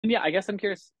And yeah, I guess I'm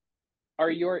curious, are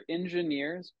your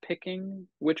engineers picking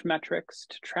which metrics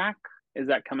to track? Is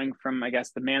that coming from, I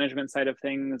guess, the management side of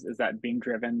things? Is that being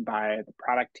driven by the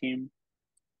product team?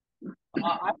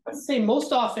 I would say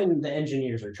most often the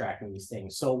engineers are tracking these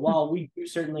things. So while we do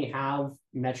certainly have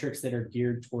metrics that are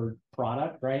geared toward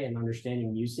product, right, and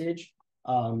understanding usage,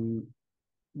 um,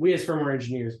 we as firmware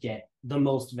engineers get the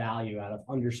most value out of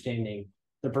understanding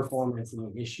the performance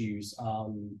and the issues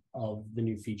of the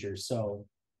new features. So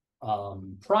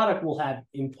product will have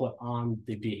input on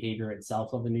the behavior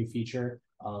itself of a new feature,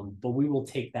 but we will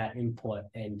take that input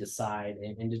and decide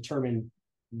and determine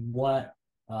what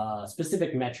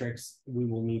specific metrics we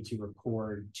will need to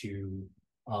record to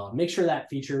make sure that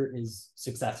feature is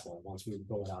successful once we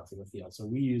roll it out to the field. So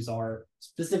we use our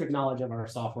specific knowledge of our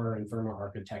software and firmware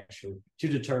architecture to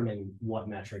determine what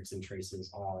metrics and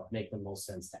traces are make the most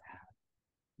sense to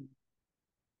add.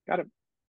 Got it.